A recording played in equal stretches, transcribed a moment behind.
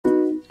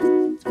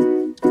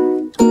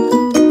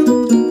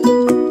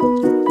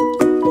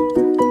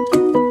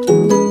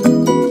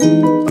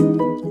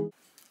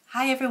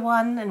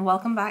everyone, and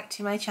welcome back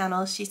to my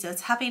channel, She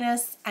Sews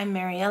Happiness. I'm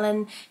Mary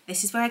Ellen.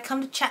 This is where I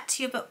come to chat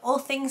to you about all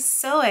things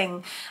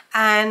sewing,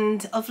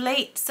 and of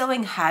late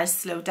sewing has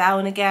slowed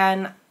down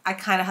again. I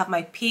kind of have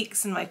my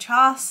peaks and my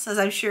troughs, as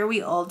I'm sure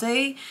we all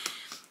do,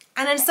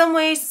 and in some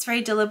ways it's very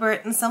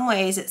deliberate, in some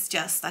ways it's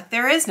just like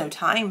there is no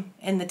time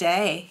in the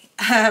day,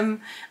 and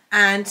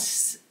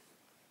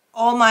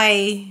all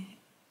my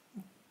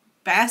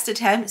best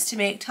attempts to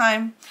make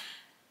time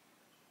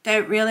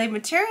don't really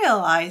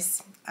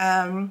materialize.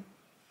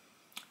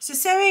 So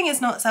sewing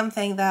is not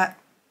something that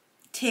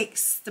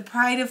takes the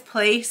pride of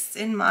place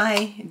in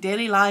my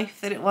daily life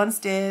that it once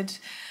did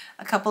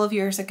a couple of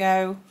years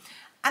ago,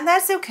 and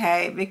that's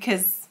okay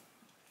because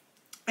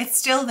it's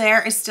still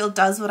there. It still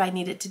does what I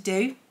need it to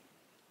do.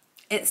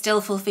 It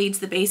still fulfills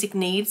the basic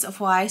needs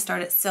of why I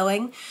started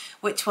sewing,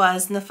 which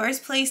was in the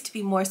first place to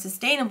be more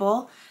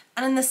sustainable,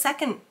 and in the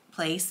second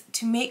place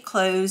to make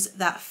clothes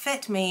that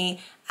fit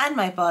me and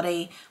my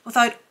body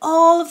without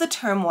all of the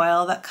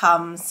turmoil that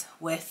comes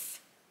with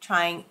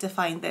trying to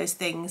find those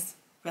things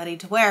ready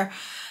to wear.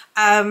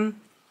 And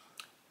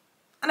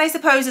I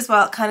suppose as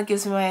well it kind of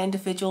gives me my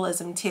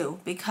individualism too,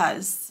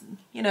 because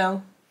you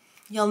know,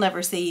 you'll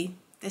never see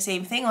the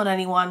same thing on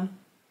anyone,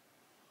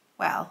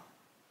 well,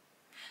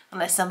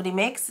 unless somebody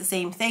makes the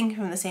same thing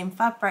from the same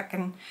fabric,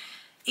 and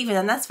even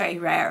then that's very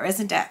rare,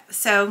 isn't it?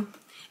 So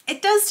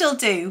it does still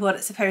do what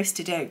it's supposed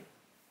to do,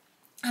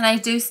 and I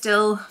do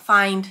still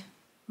find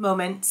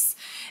moments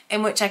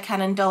in which I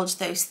can indulge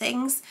those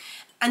things.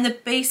 And the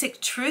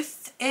basic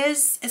truth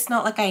is, it's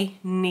not like I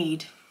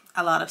need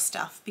a lot of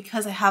stuff,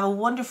 because I have a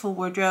wonderful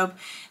wardrobe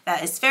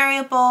that is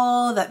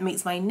variable, that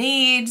meets my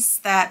needs,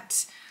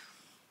 that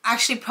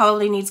actually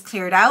probably needs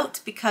cleared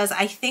out, because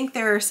I think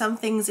there are some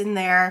things in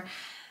there,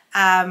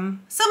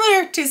 some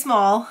that are too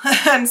small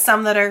and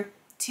some that are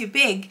too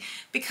big,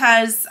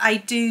 because I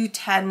do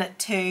tend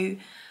to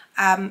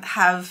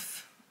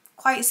have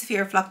quite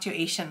severe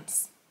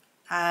fluctuations.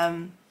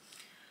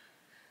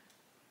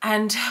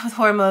 And with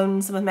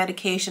hormones and with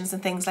medications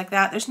and things like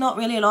that, there's not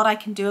really a lot I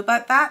can do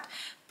about that,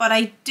 but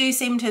I do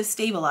seem to have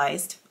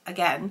stabilized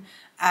again,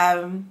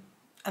 and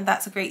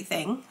that's a great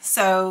thing.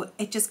 So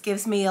it just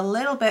gives me a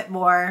little bit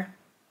more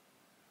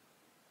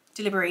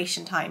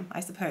deliberation time, I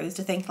suppose,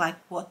 to think like,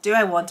 what do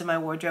I want in my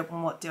wardrobe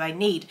and what do I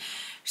need?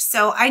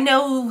 So I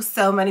know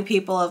so many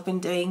people have been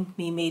doing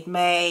Me Made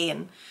May,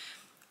 and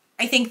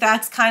I think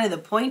that's kind of the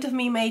point of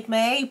Me Made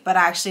May, but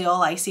actually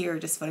all I see are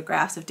just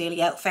photographs of daily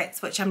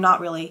outfits, which I'm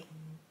not really,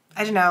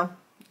 I don't know,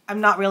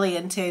 I'm not really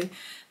into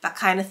that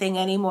kind of thing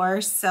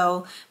anymore.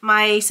 So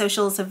my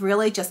socials have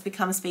really just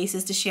become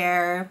spaces to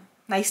share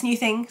nice new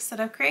things that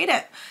I've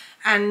created,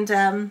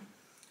 and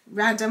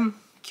random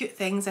cute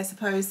things, I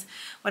suppose,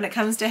 when it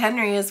comes to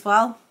Henry as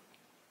well.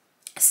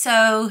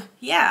 So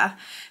yeah,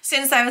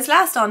 since I was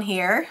last on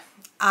here,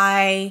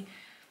 I've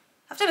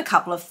done a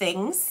couple of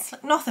things,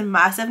 nothing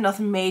massive,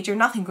 nothing major,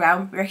 nothing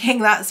groundbreaking,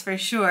 that's for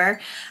sure,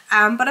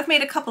 but I've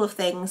made a couple of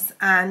things,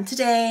 and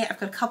today I've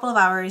got a couple of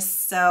hours.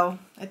 So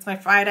it's my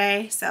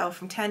Friday, so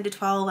from 10 to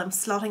 12 I'm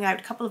slotting out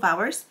a couple of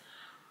hours.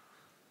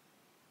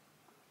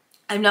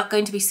 I'm not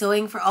going to be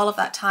sewing for all of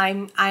that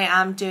time. I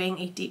am doing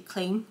a deep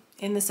clean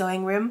in the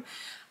sewing room.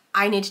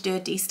 I need to do a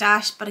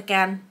destash, but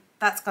again,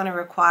 that's going to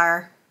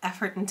require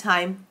effort and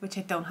time, which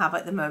I don't have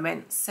at the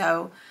moment.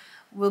 So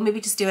we'll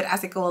maybe just do it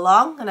as I go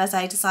along, and as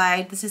I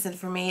decide this isn't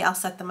for me, I'll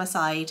set them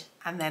aside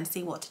and then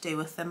see what to do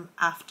with them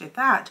after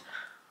that.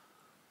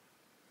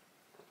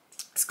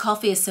 This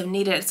coffee is so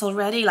needed. It's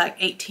already like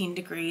 18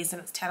 degrees and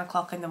it's 10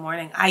 o'clock in the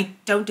morning. I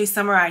don't do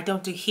summer, I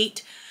don't do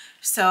heat.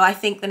 So I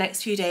think the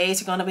next few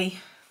days are going to be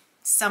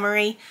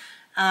summery.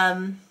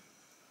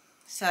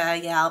 So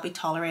yeah, I'll be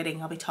tolerating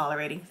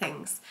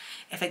things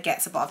if it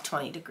gets above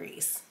 20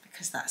 degrees,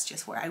 because that's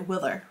just where I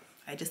wither.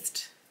 I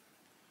just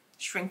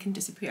shrink and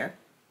disappear.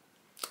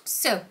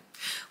 So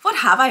what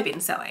have I been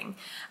sewing?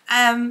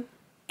 In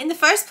the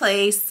first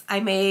place, I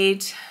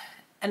made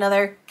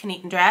another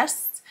Kineton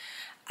dress.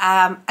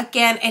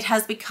 Again, it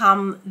has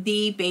become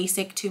the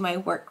basic to my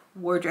work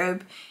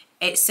wardrobe.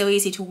 It's so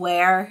easy to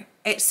wear.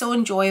 It's so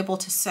enjoyable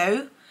to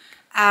sew.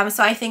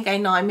 So I think I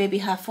now maybe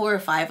have 4 or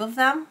 5 of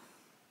them.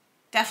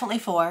 Definitely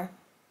 4.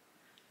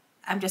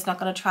 I'm just not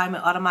going to try my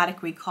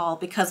automatic recall,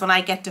 because when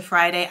I get to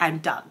Friday, I'm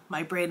done.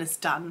 My brain is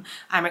done.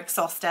 I'm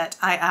exhausted.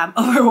 I am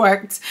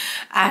overworked,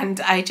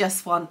 and I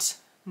just want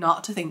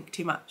not to think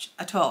too much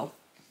at all.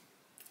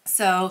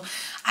 So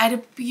I had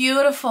a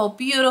beautiful,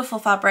 beautiful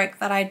fabric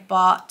that I'd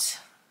bought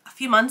a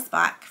few months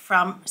back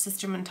from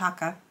Sister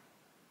Mintaka.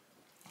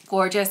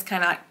 Gorgeous,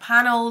 kind of like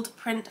panelled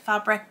print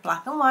fabric,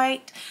 black and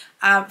white,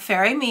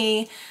 very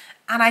me,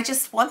 and I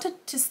just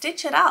wanted to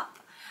stitch it up.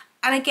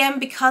 And again,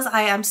 because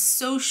I am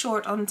so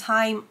short on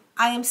time,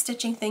 I am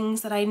stitching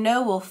things that I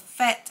know will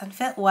fit and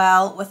fit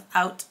well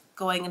without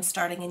going and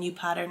starting a new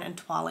pattern and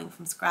toiling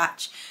from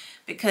scratch.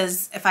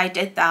 Because if I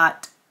did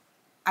that,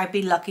 I'd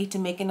be lucky to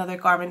make another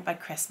garment by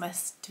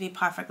Christmas, to be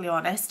perfectly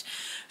honest.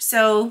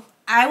 So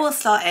I will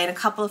slot in a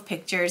couple of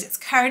pictures. It's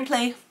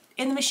currently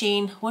in the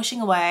machine, washing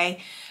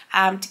away,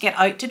 to get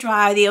out to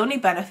dry. The only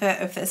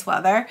benefit of this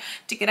weather,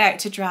 to get out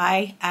to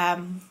dry,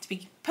 to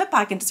be put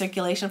back into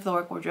circulation for the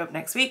work wardrobe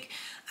next week.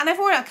 And I've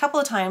worn it a couple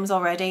of times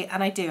already,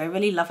 and I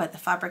really love it. The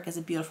fabric is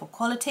a beautiful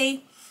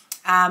quality.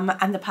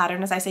 And the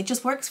pattern, as I say,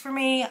 just works for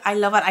me. I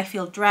love it. I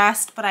feel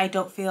dressed, but I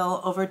don't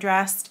feel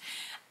overdressed.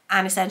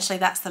 And essentially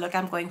that's the look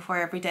I'm going for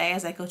every day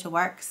as I go to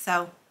work.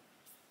 So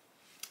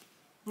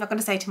I'm not going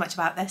to say too much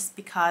about this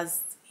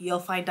because you'll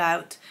find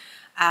out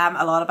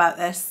a lot about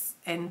this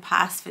in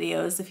past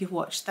videos if you've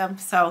watched them.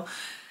 So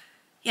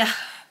yeah,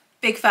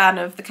 big fan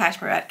of the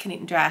Cashmerette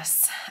Kineton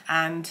dress,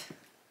 and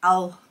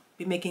I'll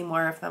be making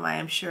more of them, I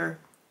am sure,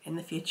 in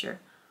the future.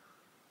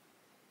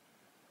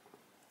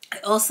 I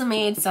also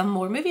made some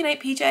more movie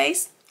night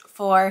PJs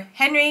for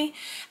Henry,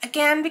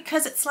 again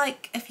because it's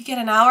like if you get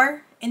an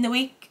hour in the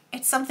week,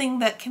 it's something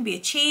that can be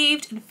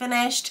achieved and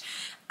finished,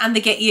 and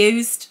they get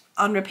used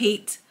on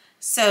repeat.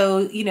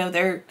 So, you know,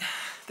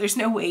 there's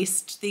no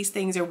waste. These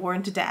things are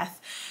worn to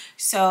death.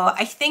 So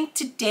I think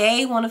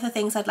today one of the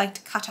things I'd like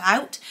to cut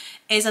out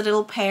is a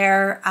little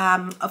pair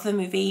of the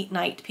movie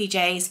night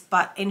PJs,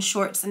 but in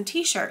shorts and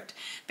t-shirt,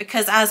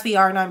 because as we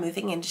are now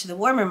moving into the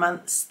warmer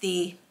months,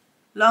 the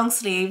long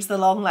sleeves, the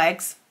long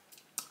legs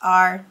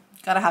are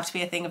gonna have to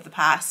be a thing of the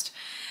past.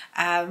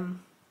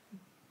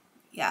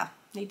 Yeah,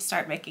 need to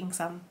start making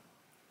some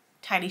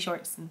tiny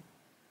shorts and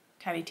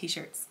tiny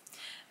t-shirts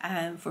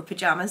for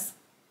pajamas.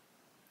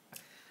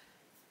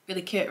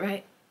 Really cute,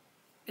 right?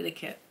 Really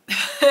cute.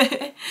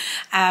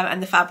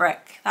 And the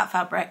fabric, that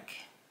fabric.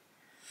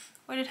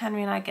 Where did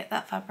Henry and I get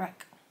that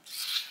fabric?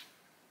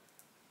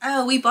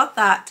 Oh, we bought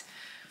that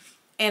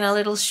in a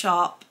little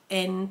shop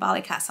in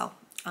Ballycastle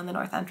on the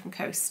North Antrim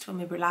coast when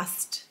we were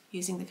last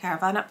using the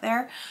caravan up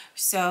there.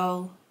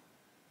 So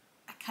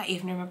I can't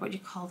even remember what you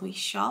call the wee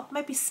shop.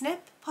 Maybe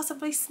Snip,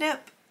 possibly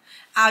Snip.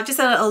 Just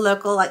a little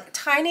local, like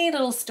tiny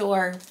little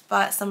store,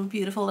 but some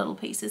beautiful little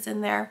pieces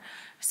in there.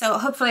 So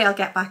hopefully I'll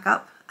get back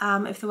up.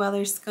 If the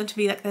weather's going to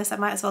be like this, I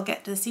might as well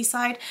get to the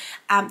seaside.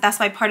 That's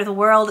my part of the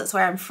world, it's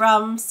where I'm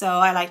from, so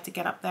I like to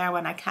get up there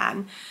when I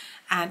can.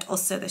 And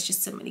also there's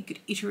just so many good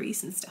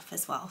eateries and stuff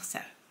as well, so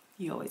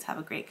you always have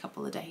a great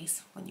couple of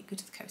days when you go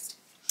to the coast.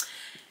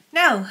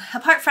 Now,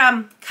 apart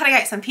from cutting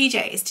out some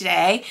PJs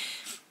today,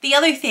 the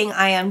other thing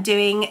I am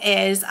doing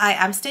is I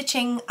am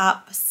stitching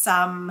up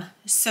some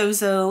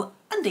Sozo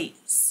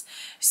undies.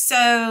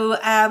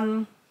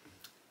 So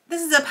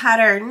this is a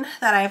pattern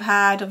that I've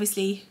had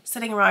obviously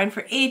sitting around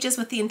for ages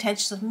with the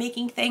intention of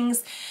making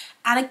things.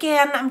 And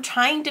again, I'm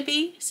trying to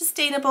be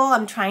sustainable.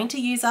 I'm trying to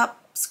use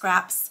up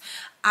scraps.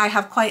 I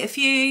have quite a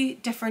few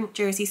different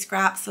jersey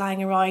scraps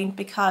lying around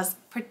because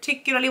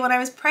particularly when I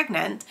was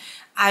pregnant,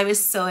 I was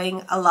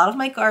sewing a lot of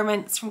my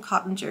garments from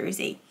cotton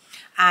jersey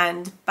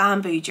and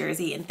bamboo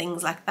jersey and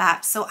things like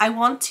that. So I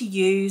want to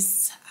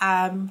use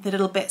the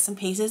little bits and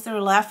pieces that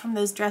are left from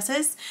those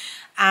dresses,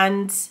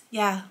 and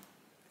yeah,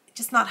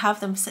 just not have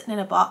them sitting in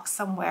a box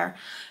somewhere.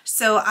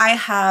 So I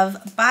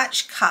have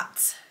batch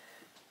cut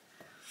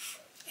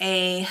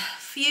a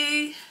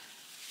few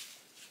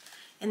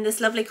in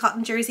this lovely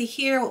cotton jersey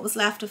here. What was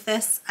left of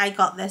this, I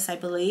got this, I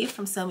believe,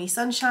 from Sew Me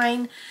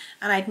Sunshine,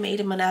 and I'd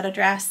made a Monetta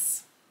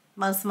dress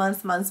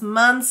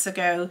months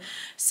ago.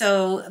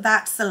 So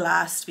that's the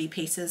last wee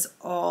pieces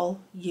all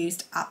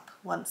used up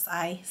once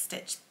I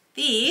stitched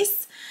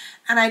these.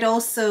 And I'd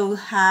also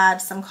had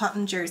some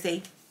cotton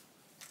jersey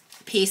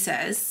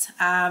pieces,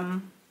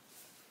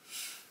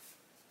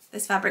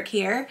 this fabric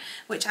here,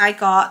 which I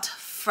got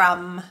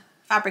from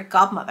Fabric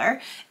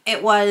Godmother.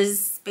 It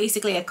was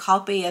basically a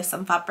copy of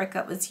some fabric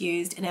that was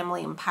used in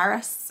Emily in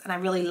Paris, and I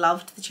really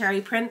loved the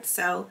cherry print.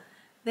 So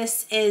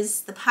this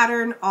is the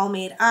pattern all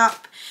made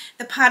up.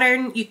 The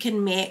pattern you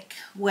can make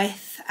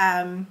with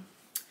can't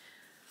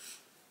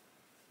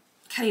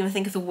even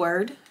think of the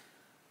word.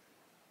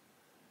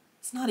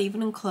 It's not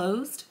even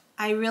enclosed.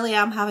 I really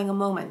am having a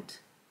moment.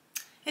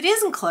 It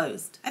is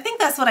enclosed. I think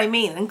that's what I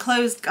mean,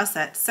 enclosed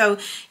gusset. So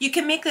you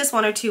can make this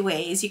one or two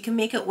ways. You can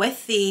make it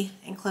with the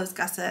enclosed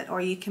gusset, or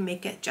you can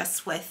make it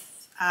just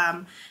with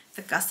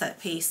the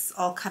gusset piece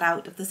all cut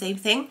out of the same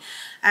thing,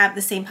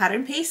 the same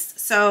pattern piece.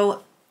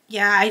 So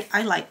yeah,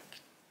 I like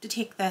to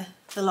take the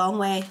long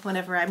way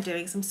whenever I'm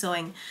doing some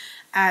sewing.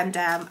 And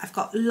I've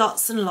got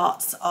lots and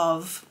lots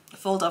of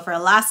fold over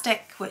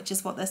elastic, which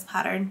is what this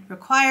pattern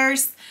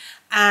requires.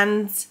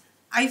 And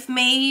I've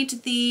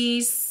made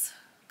these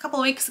couple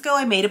of weeks ago.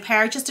 I made a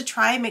pair just to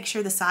try and make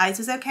sure the size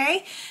was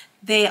okay.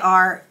 They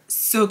are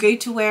so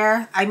good to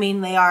wear. I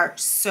mean, they are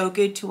so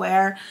good to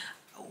wear.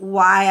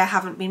 Why I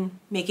haven't been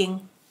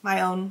making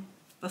my own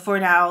before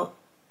now,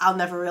 I'll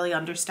never really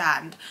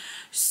understand.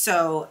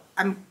 So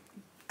I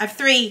have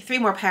three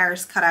more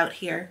pairs cut out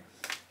here,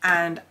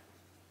 and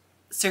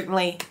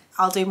certainly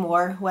I'll do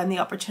more when the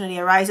opportunity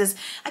arises.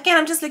 Again,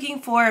 I'm just looking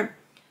for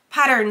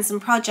patterns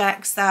and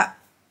projects that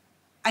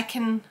I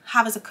can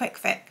have as a quick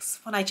fix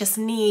when I just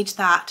need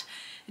that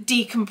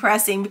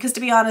decompressing, because to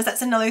be honest,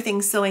 that's another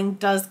thing sewing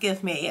does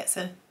give me. It's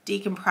a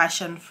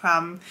decompression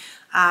from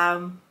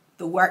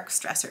the work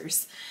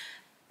stressors.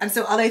 And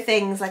so other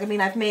things, like, I mean,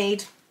 I've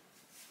made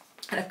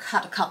and I've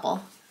cut a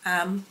couple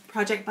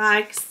project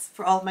bags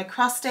for all of my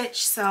cross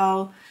stitch.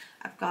 So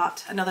I've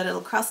got another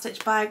little cross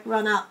stitch bag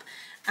run up,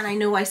 and I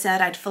know I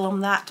said I'd film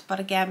that, but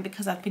again,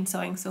 because I've been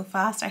sewing so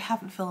fast, I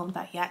haven't filmed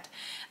that yet.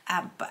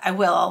 But I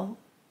will.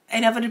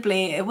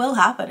 Inevitably, it will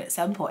happen at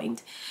some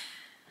point.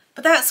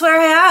 But that's where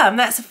I am.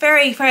 That's a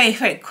very, very,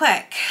 very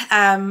quick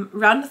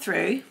run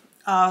through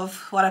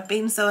of what I've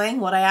been sewing,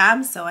 what I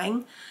am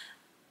sewing.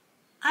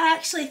 I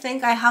actually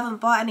think I haven't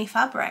bought any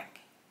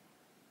fabric.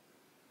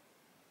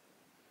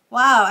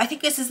 Wow, I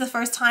think this is the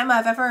first time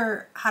I've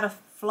ever had a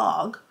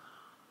vlog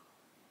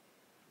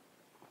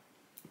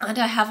and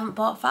I haven't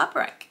bought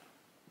fabric.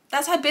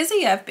 That's how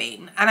busy I've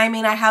been. And I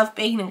mean, I have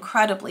been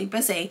incredibly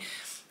busy,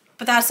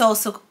 but that's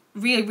also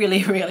really,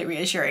 really, really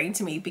reassuring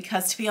to me,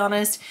 because to be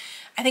honest,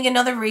 I think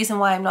another reason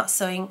why I'm not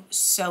sewing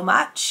so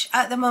much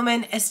at the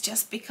moment is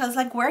just because,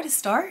 like, where to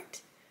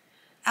start?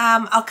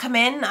 I'll come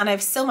in and I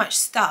have so much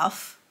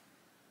stuff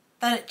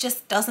that it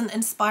just doesn't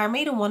inspire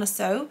me to want to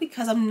sew,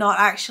 because I'm not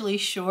actually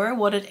sure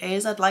what it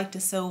is I'd like to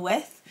sew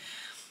with.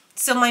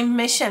 So my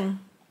mission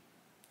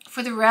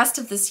for the rest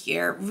of this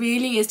year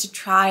really is to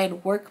try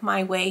and work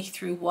my way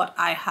through what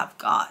I have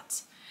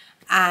got,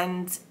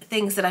 and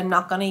things that I'm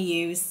not going to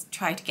use,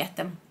 try to get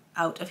them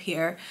out of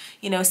here.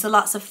 You know, so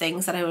lots of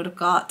things that I would have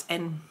got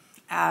in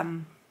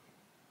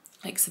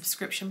like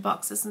subscription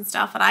boxes and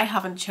stuff that I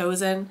haven't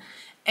chosen.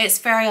 It's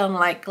very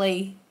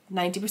unlikely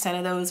 90%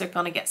 of those are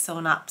going to get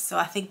sewn up, so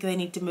I think they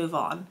need to move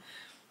on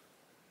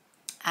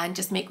and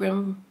just make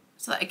room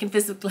so that I can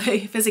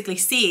physically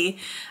see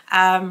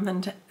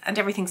and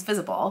everything's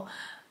visible.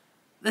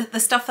 The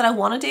stuff that I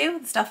want to do,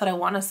 the stuff that I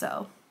want to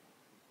sew.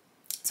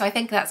 So I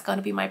think that's going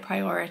to be my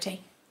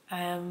priority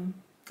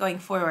going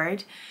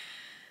forward.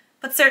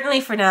 But certainly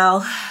for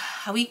now,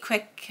 a wee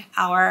quick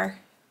hour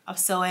of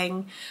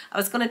sewing. I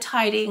was going to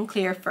tidy and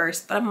clear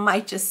first, but I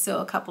might just sew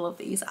a couple of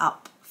these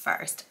up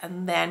first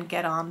and then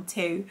get on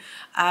to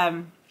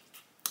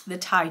the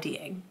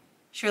tidying.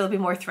 Sure, there'll be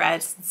more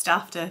threads and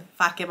stuff to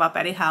vacuum up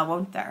anyhow,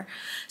 won't there?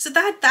 So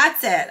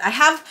that's it. I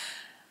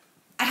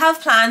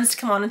have plans to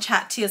come on and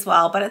chat to you as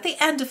well, but at the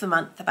end of the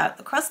month, about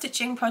the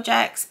cross-stitching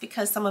projects,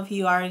 because some of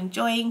you are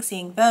enjoying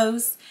seeing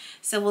those.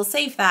 So we'll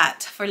save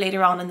that for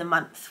later on in the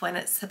month when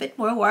it's a bit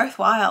more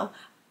worthwhile.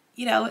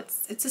 You know,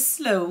 it's a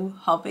slow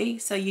hobby,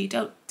 so you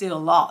don't do a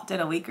lot in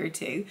a week or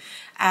two.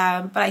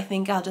 But I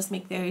think I'll just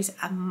make those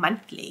a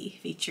monthly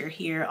feature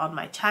here on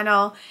my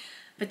channel.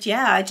 But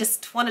yeah, I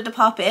just wanted to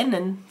pop in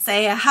and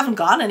say I haven't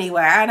gone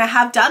anywhere, and I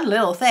have done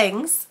little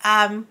things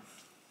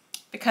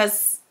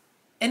because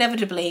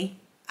inevitably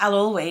I'll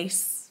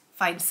always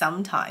find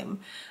some time,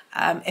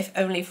 if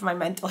only for my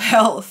mental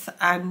health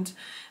and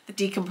the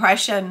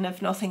decompression,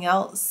 if nothing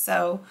else.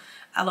 So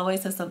I'll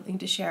always have something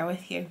to share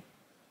with you.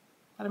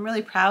 But I'm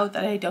really proud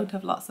that I don't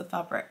have lots of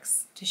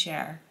fabrics to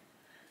share.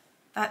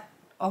 That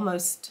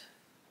almost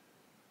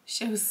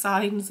shows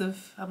signs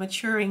of a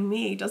maturing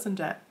me, doesn't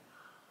it?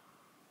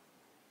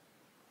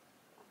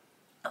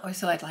 Or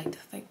so I'd like to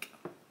think.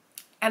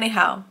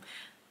 Anyhow,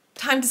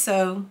 time to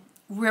sew.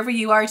 Wherever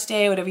you are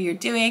today, whatever you're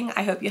doing,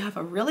 I hope you have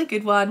a really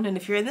good one. And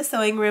if you're in the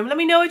sewing room, let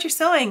me know what you're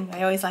sewing.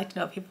 I always like to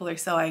know what people are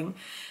sewing.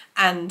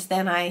 And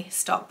then I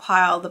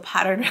stockpile the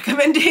pattern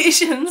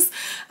recommendations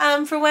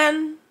for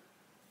when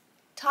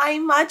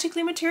time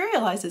magically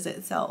materializes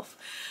itself.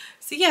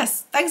 So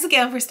yes, thanks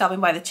again for stopping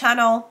by the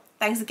channel.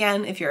 Thanks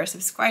again if you're a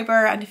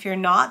subscriber, and if you're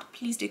not,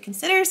 please do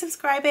consider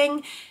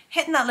subscribing,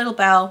 hitting that little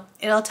bell.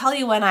 It'll tell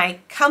you when I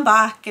come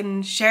back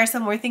and share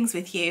some more things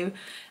with you.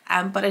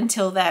 But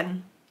until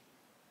then,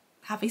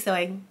 happy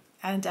sewing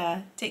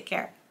and take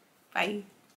care. Bye.